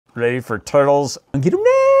Ready for turtles? Get 'em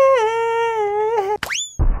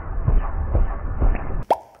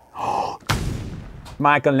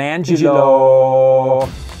Michelangelo.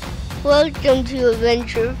 Welcome to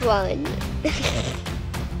AdventureFun.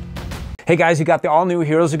 Hey guys, we got the all new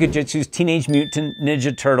Heroes of Goo Jit's Teenage Mutant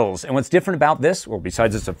Ninja Turtles. And what's different about this, well,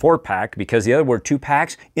 besides it's a 4-pack, because the other were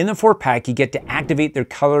 2-packs, in the 4-pack you get to activate their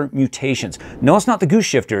color mutations. No, it's not the goo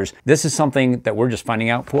shifters. This is something that we're just finding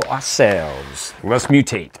out for ourselves. Let's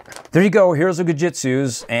mutate. There you go, Heroes of Goo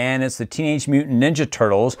Jit's, and it's the Teenage Mutant Ninja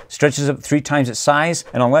Turtles. Stretches up 3 times its size.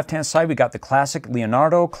 And on the left-hand side, we got the classic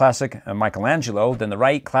Leonardo, classic Michelangelo, then the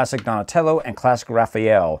right, classic Donatello, and classic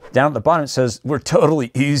Raphael. Down at the bottom, it says, we're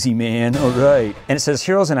totally easy, man. All right. And it says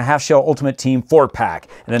Heroes in a Half Shell Ultimate Team 4-pack.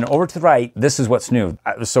 And then over to the right, this is what's new.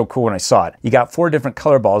 It was so cool when I saw it. You got 4 different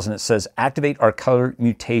color balls, and it says activate our color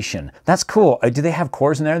mutation. That's cool. Do they have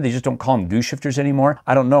cores in there? They just don't call them goo shifters anymore?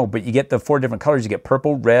 I don't know, but you get the 4 different colors. You get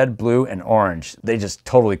purple, red, blue, and orange. They just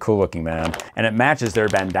totally cool looking, man. And it matches their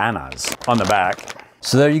bandanas on the back.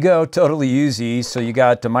 So there you go, totally easy. So you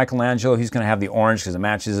got Michelangelo, he's gonna have the orange because it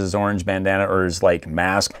matches his orange bandana or his like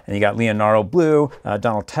mask. And you got Leonardo blue,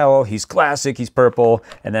 Donatello, he's classic, he's purple,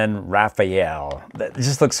 and then Raphael. That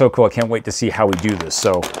just looks so cool. I can't wait to see how we do this.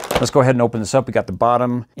 So let's go ahead and open this up. We got the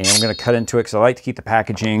bottom and I'm gonna cut into it because I like to keep the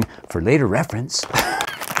packaging for later reference.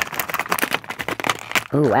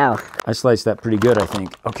 Oh, wow. I sliced that pretty good, I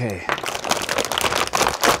think. Okay.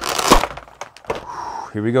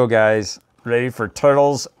 Here we go, guys. Ready for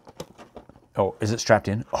turtles? Oh, is it strapped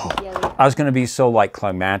in? Oh, yeah. I was gonna be so like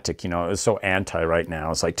climactic, you know, it was so anti right now.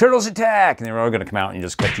 It's like, turtles attack! And they were all gonna come out and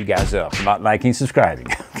just cut you guys up for not liking, subscribing.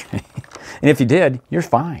 Okay. And if you did, you're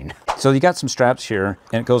fine. So you got some straps here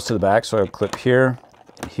and it goes to the back. So I'll clip here,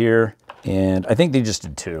 here, and I think they just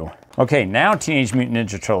did 2. Okay, now Teenage Mutant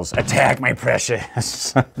Ninja Turtles, attack my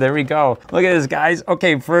precious. There we go. Look at this, guys.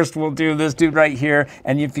 Okay, first we'll do this dude right here.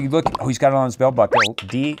 And if you look, oh, he's got it on his belt buckle.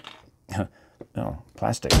 No,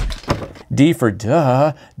 plastic. D for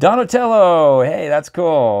duh, Donatello. Hey, that's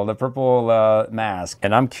cool. The purple mask.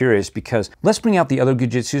 And I'm curious because let's bring out the other Goo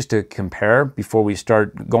Jit's to compare before we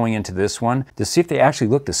start going into this one to see if they actually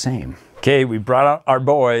look the same. Okay, we brought out our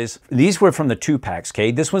boys. These were from the 2-packs,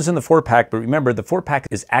 okay? This one's in the 4-pack, but remember the 4-pack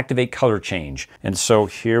is activate color change. And so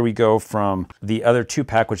here we go from the other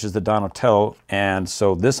 2-pack, which is the Donatello. And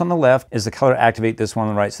so this on the left is the color activate, this one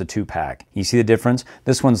on the right is the 2-pack. You see the difference?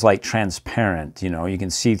 This one's like transparent, you know, you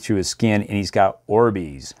can see through his skin and he's got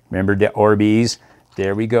Orbeez. Remember the Orbeez?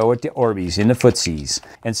 There we go with the Orbeez in the footsies.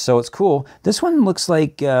 And so it's cool. This one looks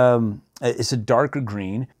like, it's a darker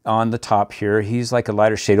green on the top here. He's like a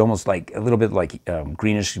lighter shade, almost like a little bit like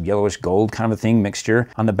greenish, yellowish gold kind of a thing, mixture.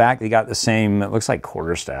 On the back, they got the same, it looks like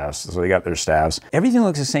quarter staffs. So they got their staffs. Everything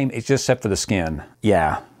looks the same, it's just except for the skin.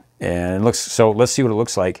 Yeah. And it looks, so let's see what it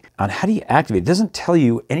looks like. On how do you activate? It doesn't tell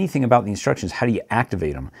you anything about the instructions. How do you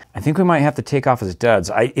activate them? I think we might have to take off his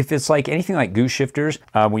duds. If it's like anything like goo shifters,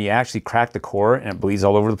 when you actually crack the core and it bleeds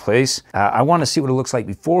all over the place, I want to see what it looks like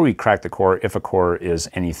before we crack the core, if a core is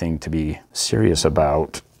anything to be serious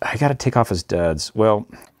about. I got to take off his duds. Well.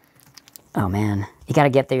 Oh man, you got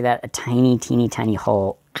to get through that tiny, teeny, tiny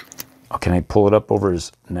hole. Oh, can I pull it up over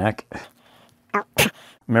his neck? Ow.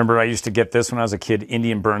 Remember, I used to get this when I was a kid,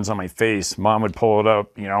 Indian burns on my face. Mom would pull it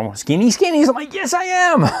up, you know, skinny, skinny. I'm like, yes, I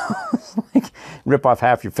am. Like, rip off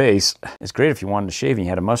half your face. It's great if you wanted to shave and you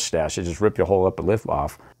had a mustache. It just rip your whole upper lip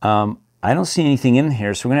off. I don't see anything in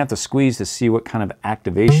here, so we're gonna have to squeeze to see what kind of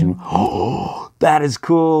activation. Oh, that is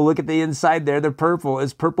cool. Look at the inside there. They're purple.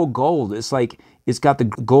 It's purple gold. It's like, it's got the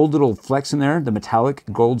gold little flecks in there, the metallic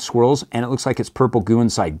gold swirls, and it looks like it's purple goo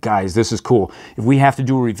inside. Guys, this is cool. If we have to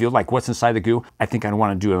do a reveal, like what's inside the goo, I think I'd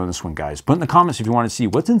want to do it on this one, guys. Put in the comments if you want to see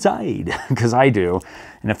what's inside, because I do.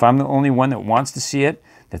 And if I'm the only one that wants to see it,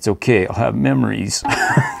 that's okay. I'll have memories.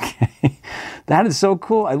 Okay. That is so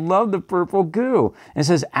cool. I love the purple goo. And it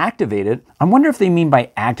says activate it. I wonder if they mean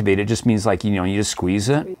by activate, it just means like, you know, you just squeeze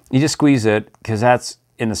it. You just squeeze it, because that's,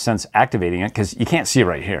 in a sense, activating it, because you can't see it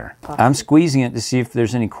right here. I'm squeezing it to see if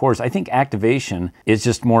there's any cores. I think activation is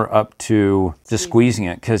just more up to just squeezing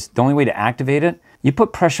it, because the only way to activate it, you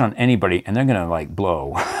put pressure on anybody and they're gonna like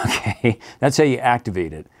blow, okay? That's how you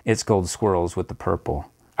activate it. It's gold swirls with the purple.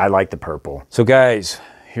 I like the purple. So guys,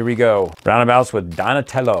 here we go. Roundabouts with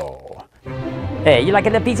Donatello. Hey, you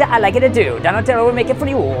liking the pizza? I like it too. Donatello will make it for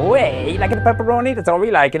you. Hey, you liking the pepperoni? That's all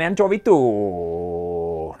we like, and anchovy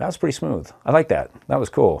too. That was pretty smooth. I like that. That was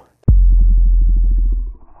cool.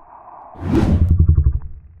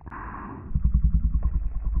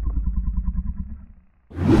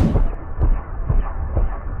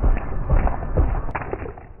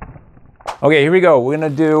 Okay, here we go. We're gonna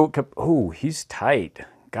do, oh, he's tight.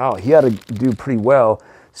 God, he ought to do pretty well.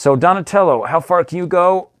 So Donatello, how far can you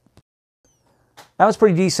go? That was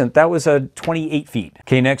pretty decent. That was 28 feet.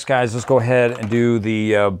 Okay, next guys, let's go ahead and do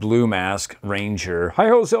the blue mask ranger.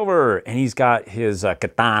 Hi-ho Silver! And he's got his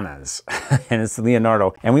katanas, and it's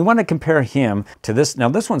Leonardo. And we want to compare him to this. Now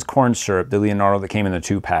this one's corn syrup, the Leonardo that came in the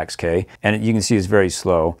 2 packs, okay? And you can see it's very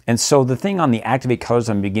slow. And so the thing on the activate colors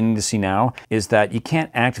I'm beginning to see now is that you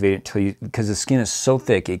can't activate it until you, because the skin is so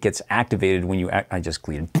thick, it gets activated when you, I just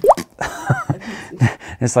gleated.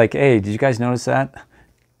 It's like, hey, did you guys notice that?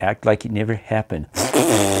 Act like it never happened.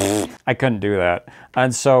 I couldn't do that.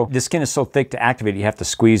 And so the skin is so thick to activate, you have to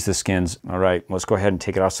squeeze the skins. All right, let's go ahead and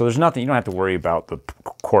take it off. So there's nothing, you don't have to worry about the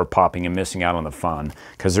core popping and missing out on the fun,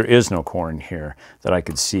 because there is no core in here that I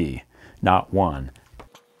could see. Not one.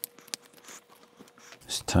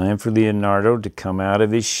 It's time for Leonardo to come out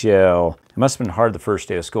of his shell. It must have been hard the first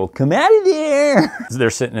day of school. Come out of there! They're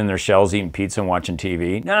sitting in their shells eating pizza and watching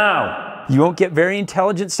TV. No! You won't get very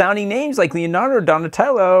intelligent sounding names like Leonardo or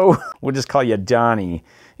Donatello. We'll just call you Donnie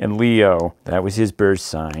and Leo. That was his birth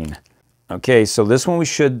sign. Okay, so this one we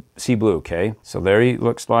should see blue, okay? So there he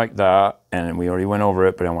looks like that, and we already went over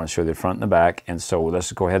it, but I want to show you the front and the back. And so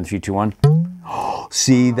let's go ahead in 3, 2, 1.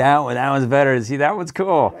 See that one? That one's better. See, that one's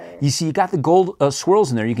cool. You see, you got the gold swirls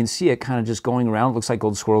in there. You can see it kind of just going around. It looks like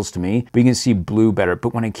gold swirls to me, but you can see blue better.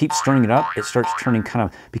 But when I keep stirring it up, it starts turning kind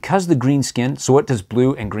of, because of the green skin. So what does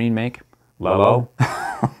blue and green make? Lalo.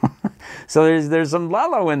 So there's some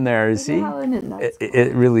Lalo in there, you see?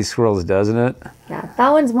 It really swirls, doesn't it? Yeah, that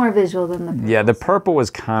one's more visual than the purple. Yeah, the purple was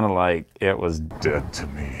kind of like, it was Dead to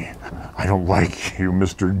me. I don't like you,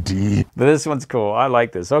 Mr. D. But this one's cool. I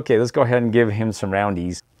like this. Okay, let's go ahead and give him some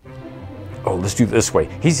roundies. Oh, let's do it this way.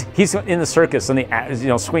 He's in the circus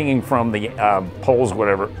and swinging from the poles,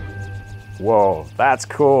 whatever. Whoa, that's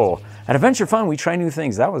cool. At AdventureFun, we try new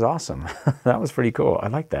things. That was awesome. That was pretty cool. I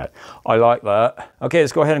like that. I like that. Okay,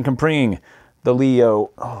 let's go ahead and compring the Leo.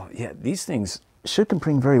 Oh, yeah, these things should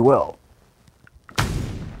compring very well.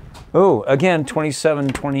 Oh, again, 27,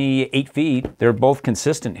 28 feet. They're both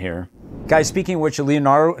consistent here. Guys, speaking of which,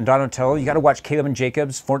 Leonardo and Donatello, you got to watch Caleb and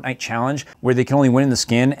Jacob's Fortnite challenge, where they can only win in the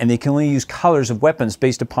skin, and they can only use colors of weapons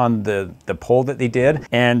based upon the poll that they did.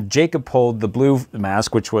 And Jacob pulled the blue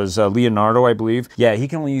mask, which was Leonardo, I believe. Yeah, he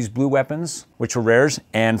can only use blue weapons, which were rares.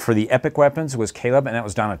 And for the epic weapons, it was Caleb, and that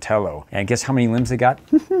was Donatello. And guess how many limbs they got?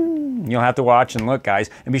 You'll have to watch and look, guys.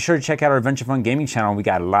 And be sure to check out our AdventureFun gaming channel. We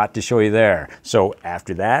got a lot to show you there. So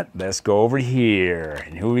after that, let's go over here.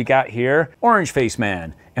 And who we got here? Orange Face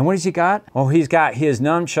Man. And what has he got? Oh, he's got his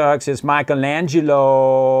nunchucks, his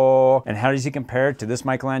Michelangelo. And how does he compare to this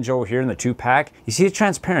Michelangelo here in the 2-pack? You see, it's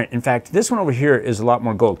transparent. In fact, this one over here is a lot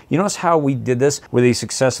more gold. You notice how we did this, where they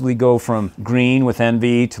successfully go from green with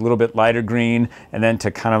envy to a little bit lighter green, and then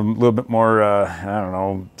to kind of a little bit more, I don't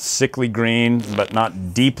know, sickly green, but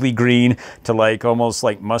not deeply green, to like almost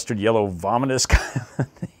like mustard yellow vomitous kind of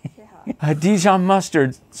thing. Dijon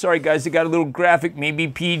mustard. Sorry guys, it got a little graphic, maybe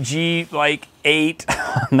PG like 8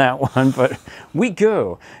 on that one, but we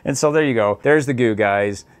go. And so there you go. There's the goo,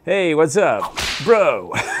 guys. Hey, what's up,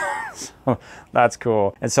 bro? So that's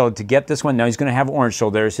cool. And so to get this one, now he's gonna have orange, so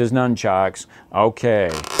there's his nunchucks. Okay.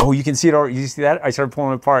 Oh, you can see it, you see that? I started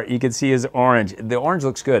pulling it apart. You can see his orange. The orange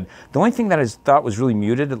looks good. The only thing that I thought was really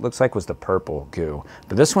muted, it looks like, was the purple goo.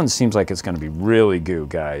 But this one seems like it's gonna be really goo,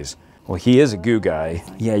 guys. Well, he is a goo guy.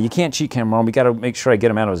 Yeah, you can't cheat Cameron. We gotta make sure I get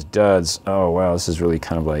him out of his duds. Oh, wow, this is really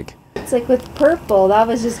kind of like... It's like with purple, that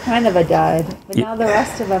was just kind of a dud. But now the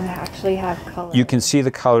rest of them actually have color. You can see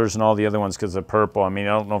the colors in all the other ones because of purple. I mean,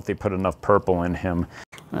 I don't know if they put enough purple in him.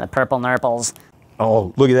 The purple nurples.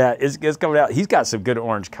 Oh, look at that. It's coming out. He's got some good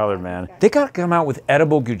orange color, man. They got to come out with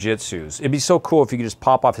edible gujitsus. It'd be so cool if you could just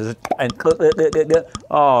pop off his... and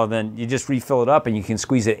oh, then you just refill it up and you can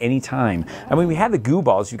squeeze it any time. I mean, we had the goo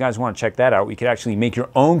balls. If you guys want to check that out, we could actually make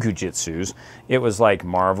your own gujitsus. It was like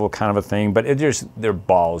Marvel kind of a thing, but they're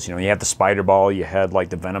balls. You know, you had the spider ball, you had like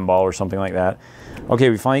the venom ball or something like that.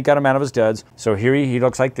 Okay, we finally got him out of his duds. So here he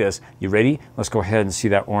looks like this. You ready? Let's go ahead and see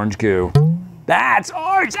that orange goo. That's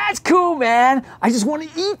orange, that's cool, man. I just want to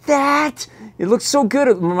eat that. It looks so good.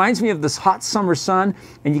 It reminds me of this hot summer sun,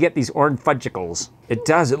 and you get these orange fudgicles. It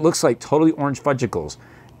does, it looks like totally orange fudgicles.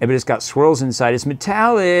 But it's got swirls inside, it's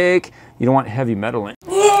metallic. You don't want heavy metal in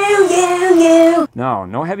it. No,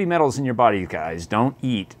 no heavy metals in your body, you guys. Don't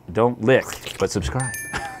eat, don't lick, but subscribe.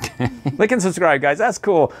 Lick and subscribe, guys, that's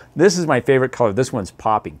cool. This is my favorite color. This one's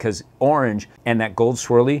popping, because orange and that gold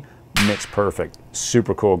swirly, mix perfect.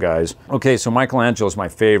 Super cool, guys. Okay, so Michelangelo is my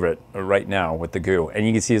favorite right now with the goo. And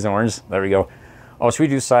you can see his orange. There we go. Oh, should we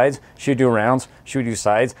do sides? Should we do rounds? Should we do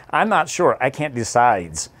sides? I'm not sure. I can't do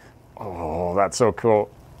sides. Oh, that's so cool.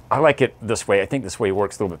 I like it this way. I think this way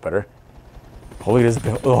works a little bit better. Oh, look at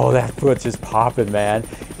his, oh, that foot's just popping, man.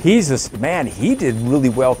 He's just, man, he did really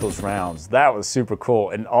well with those rounds. That was super cool.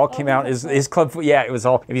 And all came out, his club foot, yeah, it was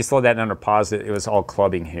all, if you slow that down or pause it, it was all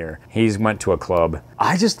clubbing here. He's went to a club.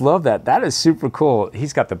 I just love that. That is super cool.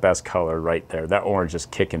 He's got the best color right there. That orange is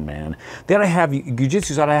kicking, man. Then I have, Goo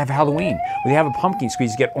Jitsu's ought to have Halloween. We have a pumpkin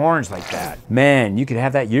squeeze, you get orange like that. Man, you could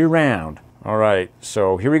have that year round. All right,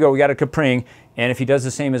 so here we go. We got a Capring. And if he does the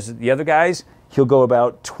same as the other guys, he'll go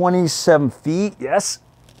about 27 feet, yes.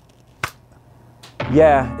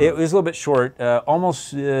 Yeah, it was a little bit short,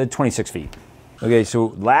 almost 26 feet. Okay,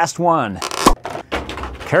 so last one.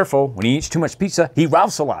 Careful, when he eats too much pizza, he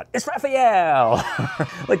ralphs a lot. It's Raphael.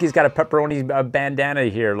 Look, he's got a pepperoni bandana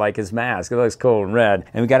here, like his mask. It looks cool and red.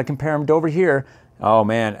 And we got to compare him to over here. Oh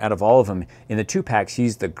man, out of all of them, in the 2-packs,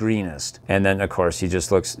 he's the greenest. And then of course, he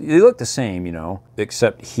just looks, they look the same, you know,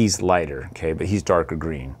 except he's lighter, okay, but he's darker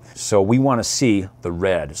green. So we wanna see the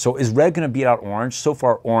red. So is red gonna beat out orange? So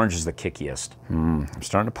far, orange is the kickiest. I'm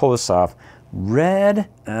starting to pull this off. Red,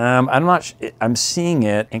 I'm seeing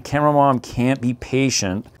it, and Camera Mom can't be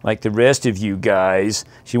patient like the rest of you guys.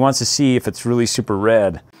 She wants to see if it's really super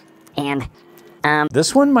red. And,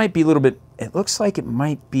 this one might be a little bit, it looks like it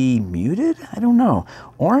might be muted. I don't know.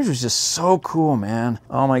 Orange was just so cool, man.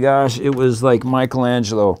 Oh my gosh, it was like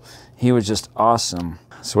Michelangelo. He was just awesome.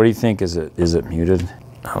 So what do you think? Is it muted?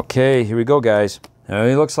 Okay, here we go, guys.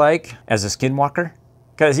 He looks like as a skinwalker.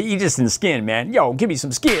 Cause he just in skin, man. Yo, give me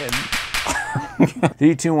some skin.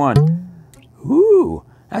 3, 2, 1. Ooh,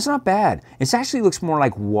 that's not bad. It actually looks more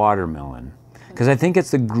like watermelon. Cause I think it's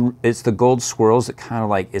the gold swirls that kind of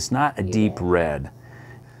like, it's not a deep red.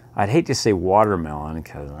 I'd hate to say watermelon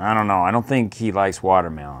because I don't know. I don't think he likes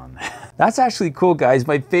watermelon. That's actually cool, guys.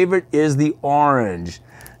 My favorite is the orange.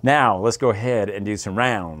 Now, let's go ahead and do some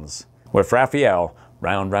rounds. With Raphael,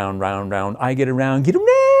 round, round, round, round. I get around, get around.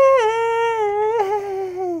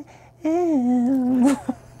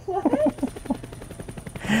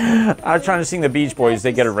 I was trying to sing the Beach Boys,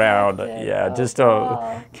 they get around. Yeah, just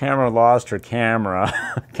camera lost her camera.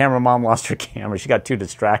 Camera Mom lost her camera. She got too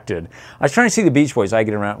distracted. I was trying to see the Beach Boys, I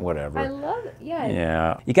get around, whatever. I love it, yeah.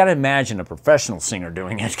 Yeah, you gotta imagine a professional singer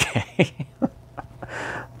doing it, okay?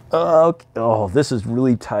 Oh, this is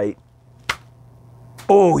really tight.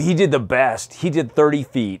 Oh, he did the best. He did 30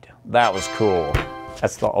 feet. That was cool.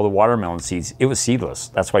 That's all the watermelon seeds. It was seedless.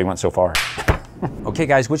 That's why he went so far. Okay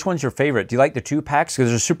guys, which one's your favorite? Do you like the 2-packs because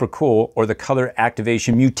they're super cool, or the color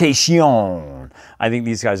activation Mutation? I think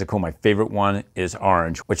these guys are cool. My favorite one is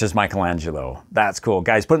orange, which is Michelangelo. That's cool.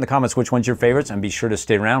 Guys, put in the comments which one's your favorites, and be sure to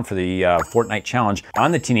stay around for the Fortnite challenge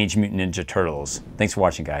on the Teenage Mutant Ninja Turtles. Thanks for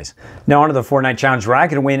watching, guys. Now on to the Fortnite challenge where I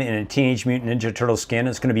can win in a Teenage Mutant Ninja Turtle skin.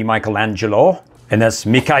 It's gonna be Michelangelo, and that's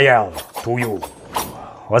Mikael to you.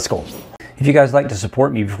 Let's go. If you guys like to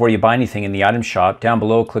support me before you buy anything in the item shop, down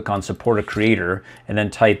below click on support a creator and then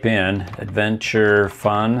type in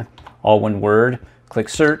AdventureFun, all one word. Click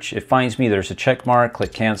search, it finds me, there's a check mark,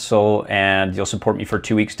 click cancel, and you'll support me for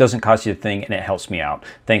 2 weeks. Doesn't cost you a thing and it helps me out.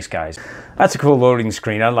 Thanks guys. That's a cool loading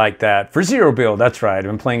screen, I like that. For Zero Build, that's right. I've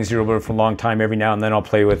been playing Zero Build for a long time. Every now and then I'll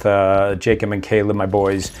play with Jacob and Caleb, my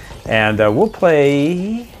boys. And we'll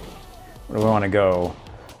play, where do we want to go?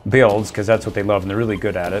 Builds, because that's what they love and they're really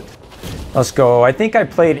good at it. Let's go. I think I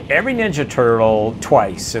played every Ninja Turtle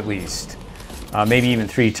twice at least, maybe even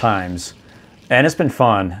 3 times. And it's been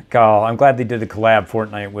fun. God, I'm glad they did the collab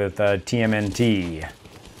Fortnite with TMNT.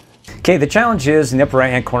 Okay, the challenge is in the upper right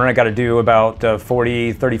hand corner, I got to do about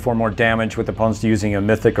 34 more damage with opponents using a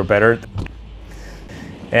mythic or better.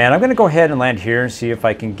 And I'm going to go ahead and land here and see if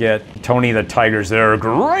I can get Tony the Tigers there.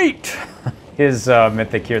 Great! His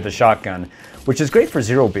mythic here, the shotgun, which is great for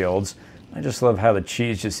zero builds. I just love how the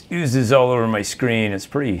cheese just oozes all over my screen. It's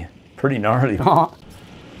pretty gnarly.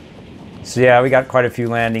 So yeah, we got quite a few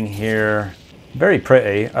landing here. Very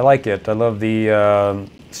pretty. I like it. I love the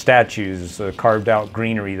statues, carved out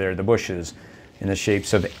greenery there, the bushes in the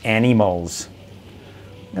shapes of animals.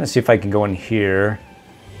 I'm gonna see if I can go in here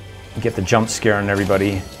and get the jump scare on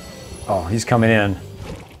everybody. Oh, he's coming in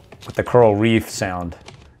with the coral reef sound.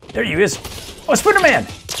 There he is. Oh, Spider-Man!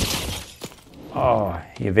 Oh,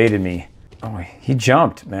 he evaded me. Oh, he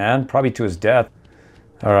jumped, man. Probably to his death.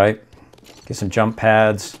 All right, get some jump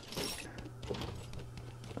pads.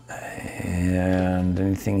 And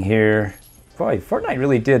anything here? Boy, Fortnite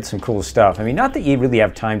really did some cool stuff. I mean, not that you really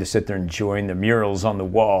have time to sit there enjoying the murals on the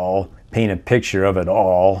wall, paint a picture of it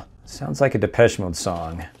all. Sounds like a Depeche Mode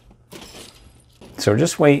song. So we're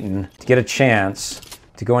just waiting to get a chance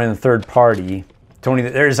to go in the third party. Tony,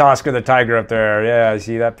 there's Oscar the Tiger up there. Yeah,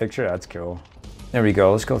 see that picture? That's cool. There we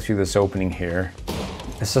go. Let's go through this opening here.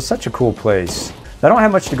 This is such a cool place. I don't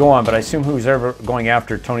have much to go on, but I assume who's ever going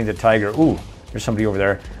after Tony the Tiger. Ooh, there's somebody over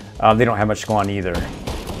there. They don't have much to go on either.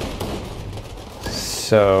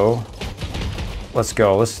 So, let's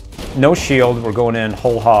go. No shield, we're going in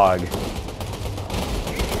whole hog.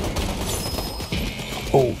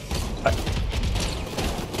 Oh.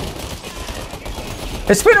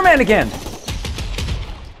 It's Spider-Man again!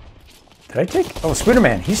 Did I take... Oh,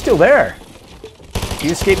 Spider-Man, he's still there.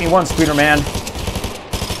 You escaped me once, Spider-Man.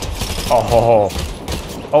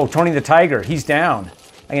 Oh, Tony the Tiger, he's down.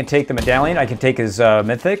 I can take the medallion, I can take his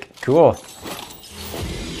mythic. Cool.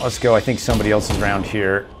 Let's go, I think somebody else is around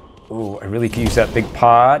here. Ooh, I really could use that big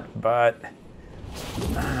pot, but...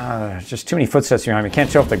 just too many footsteps behind me. Can't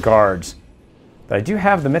tell if they're guards. But I do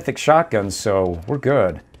have the mythic shotgun, so we're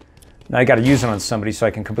good. Now I gotta use it on somebody so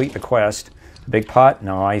I can complete the quest. Big pot,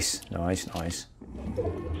 nice. This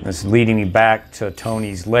is leading me back to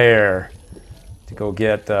Tony's lair to go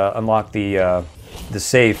get, unlock the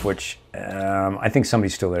safe, which I think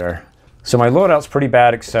somebody's still there. So my loadout's pretty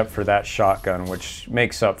bad except for that shotgun, which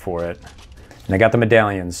makes up for it. And I got the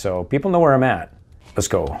medallion, so people know where I'm at. Let's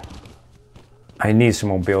go. I need some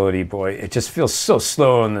mobility, boy. It just feels so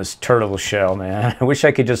slow in this turtle shell, man. I wish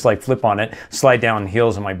I could just like flip on it, slide down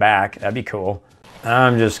heels on my back. That'd be cool.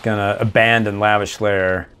 I'm just gonna abandon Lavish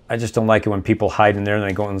Lair. I just don't like it when people hide in there and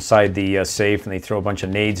they go inside the safe and they throw a bunch of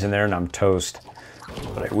nades in there and I'm toast.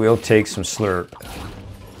 But I will take some slurp.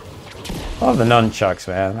 Oh, the nunchucks,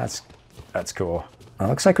 man. That's cool. Well,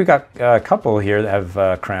 looks like we got a couple here that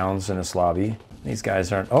have crowns in this lobby. These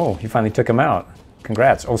guys aren't... Oh, you finally took them out.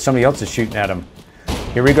 Congrats. Oh, somebody else is shooting at him.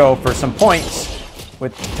 Here we go for some points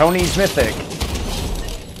with Tony's Mythic.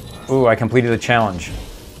 Ooh, I completed the challenge.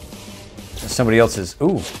 Somebody else is...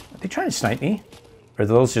 Ooh, are they trying to snipe me? Or are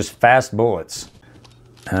those just fast bullets?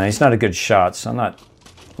 He's not a good shot, so I'm not...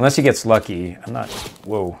 Unless he gets lucky, I'm not...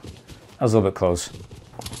 Whoa. That was a little bit close.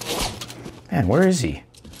 Man, where is he?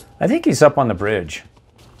 I think he's up on the bridge.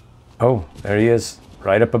 Oh, there he is.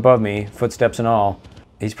 Right up above me, footsteps and all.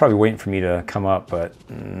 He's probably waiting for me to come up, but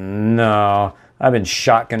no. I've been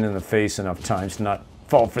shotgunned in the face enough times to not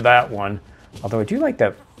fall for that one. Although I do like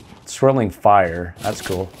that swirling fire. That's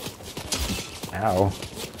cool. Ow.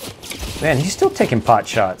 Man, he's still taking pot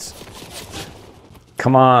shots.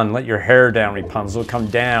 Come on, let your hair down, Rapunzel. Come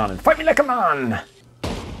down and fight me like a man.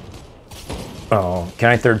 Oh, can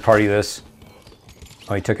I third party this?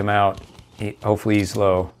 Oh, he took him out. Hopefully he's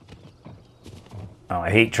low. Oh, I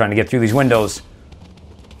hate trying to get through these windows.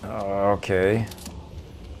 Okay.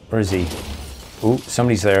 Where is he? Ooh,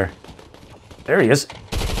 somebody's there. There he is.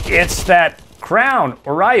 It's that crown,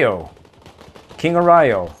 Orayo. King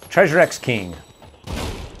Orayo. Treasure X King.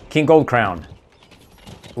 King Gold Crown.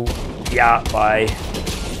 Ooh, yeah, bye.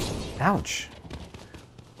 Ouch.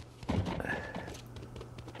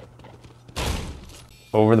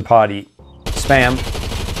 Over the potty. Spam.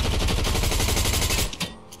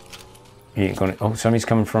 He ain't gonna... Oh, somebody's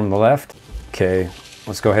coming from the left. Okay.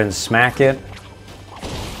 Let's go ahead and smack it.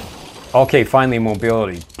 Okay, finally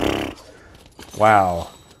mobility. Wow.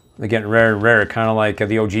 They're getting rarer and rarer, kind of like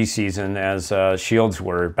the OG season as shields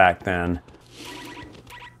were back then.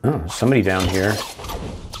 Oh, somebody down here.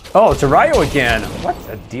 Oh, it's Orayo again. What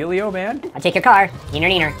the dealio, man? I'll take your car. Neener,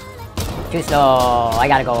 neener. Too slow. I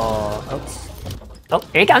gotta go. Oops. Oh,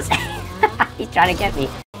 here he comes. He's trying to get me.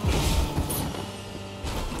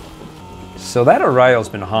 So that Orayo's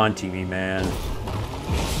been haunting me, man.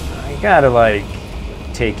 I gotta, like,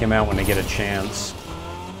 take him out when I get a chance.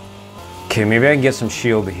 Okay, maybe I can get some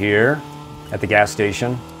shield here at the gas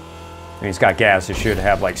station. I mean, he's got gas. It should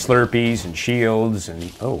have, like, Slurpees and shields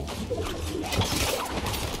and... Oh.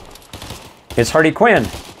 It's Harley Quinn.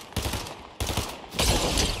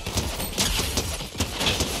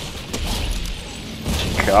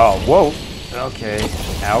 Oh, whoa. Okay.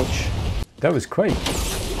 Ouch. That was quite...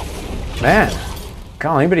 Man.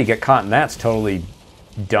 God, anybody get caught in that's totally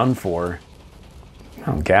done for.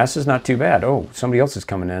 Oh, gas is not too bad. Oh, somebody else is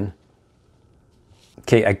coming in.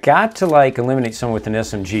 Okay, I got to, like, eliminate someone with an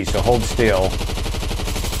SMG, so hold still.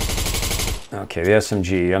 Okay, the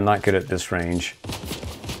SMG. I'm not good at this range.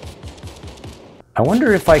 I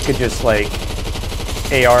wonder if I could just, like,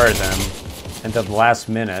 AR them until the last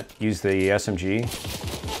minute, use the SMG.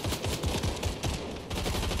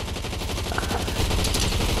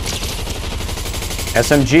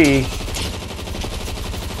 SMG.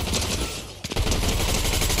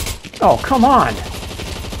 Oh, come on.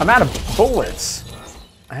 I'm out of bullets.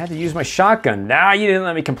 I had to use my shotgun. Nah, you didn't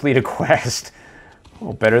let me complete a quest.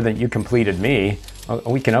 Oh, better than you completed me. Oh,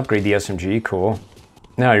 we can upgrade the SMG. Cool.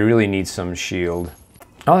 Now I really need some shield.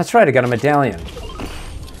 Oh, that's right. I got a medallion.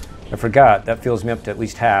 I forgot. That fills me up to at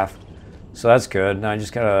least half. So that's good. Now I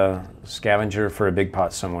just got a scavenger for a big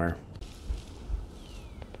pot somewhere.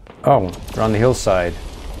 Oh, they're on the hillside.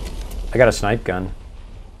 I got a snipe gun.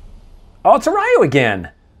 Oh, it's a Ryo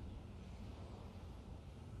again.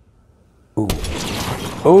 Ooh.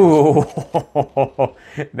 Ooh.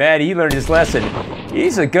 Man, he learned his lesson.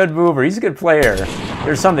 He's a good mover. He's a good player.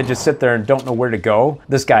 There's some that just sit there and don't know where to go.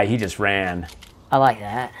 This guy, he just ran. I like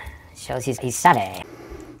that. Shows he's savvy.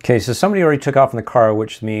 Okay, so somebody already took off in the car,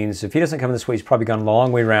 which means if he doesn't come this way, he's probably gone a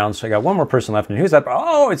long way around. So I got one more person left. And who's that?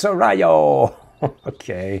 Oh, it's a Ryo.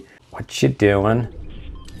 Okay. What you doing?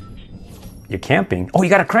 You're camping. Oh, you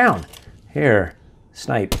got a crown. Here,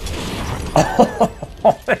 snipe. Oh,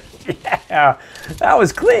 yeah, that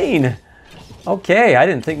was clean. Okay, I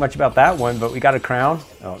didn't think much about that one, but we got a crown.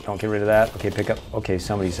 Oh, don't get rid of that. Okay, pick up. Okay,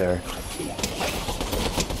 somebody's there.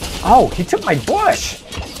 Oh, he took my bush.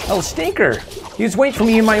 Little stinker. He was waiting for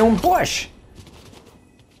me in my own bush.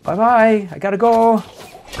 Bye-bye. I gotta go.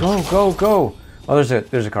 Go, go, go. Oh, there's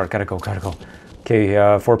a car. Gotta go, gotta go.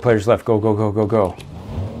 Okay, 4 players left. Go, go, go, go, go.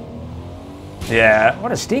 Yeah,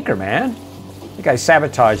 what a stinker, man. The guy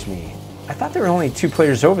sabotaged me. I thought there were only 2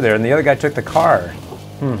 players over there, and the other guy took the car.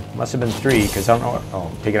 Must have been 3, because I don't know.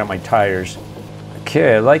 Oh, taking out my tires.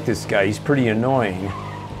 Okay, I like this guy. He's pretty annoying.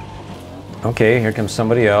 Okay, here comes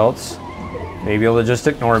somebody else. Maybe he'll just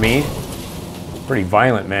ignore me. Pretty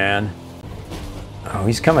violent, man. Oh,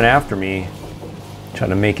 he's coming after me.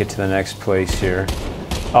 Trying to make it to the next place here.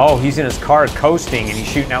 Oh, he's in his car coasting, and he's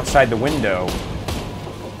shooting outside the window.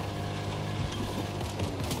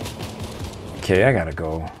 Okay, I gotta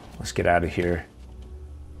go. Let's get out of here.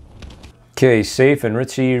 Okay, safe and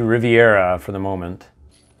Ritzy Riviera for the moment.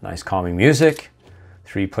 Nice calming music.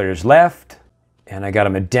 3 players left. And I got a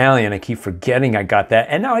medallion. I keep forgetting I got that.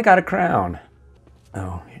 And now I got a crown.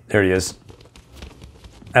 Oh, there he is.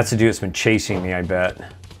 That's the dude that's been chasing me, I bet.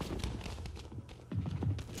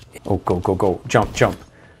 Oh, go, go, go. Jump, jump.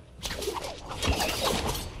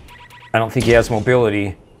 I don't think he has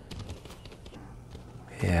mobility.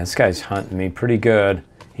 Yeah, this guy's hunting me pretty good.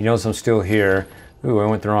 He knows I'm still here. Ooh, I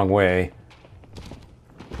went the wrong way.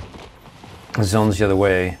 The zone's the other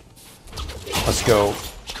way. Let's go.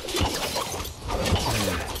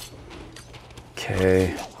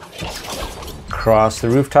 Okay. Across the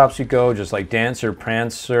rooftops we go, just like Dancer,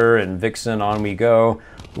 Prancer, and Vixen, on we go.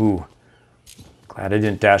 Ooh. Glad I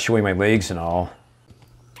didn't dash away my legs and all.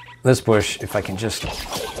 This bush, if I can just...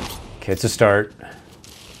 Okay, it's a start.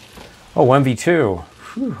 Oh, 1v2.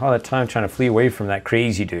 Whew, all that time trying to flee away from that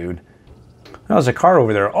crazy dude. Oh, there's a car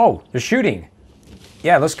over there. Oh, they're shooting.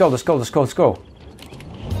 Yeah, let's go, let's go, let's go, let's go.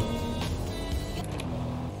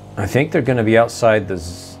 I think they're going to be outside the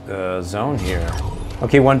zone here.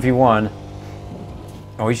 Okay, 1v1.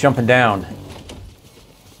 Oh, he's jumping down.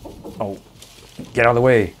 Oh, get out of the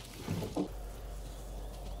way.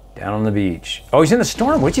 Down on the beach. Oh, he's in the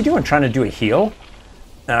storm. What's he doing? Trying to do a heal?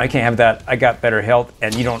 No, I can't have that. I got better health,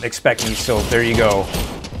 and you don't expect me, so there you go.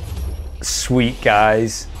 Sweet,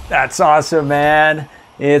 guys. That's awesome, man.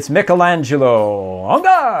 It's Michelangelo. On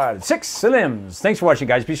guard! 6 limbs. Thanks for watching,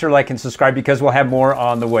 guys. Be sure to like and subscribe because we'll have more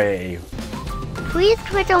on the way. Please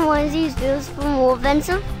click on one of these videos for more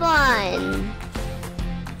adventure fun.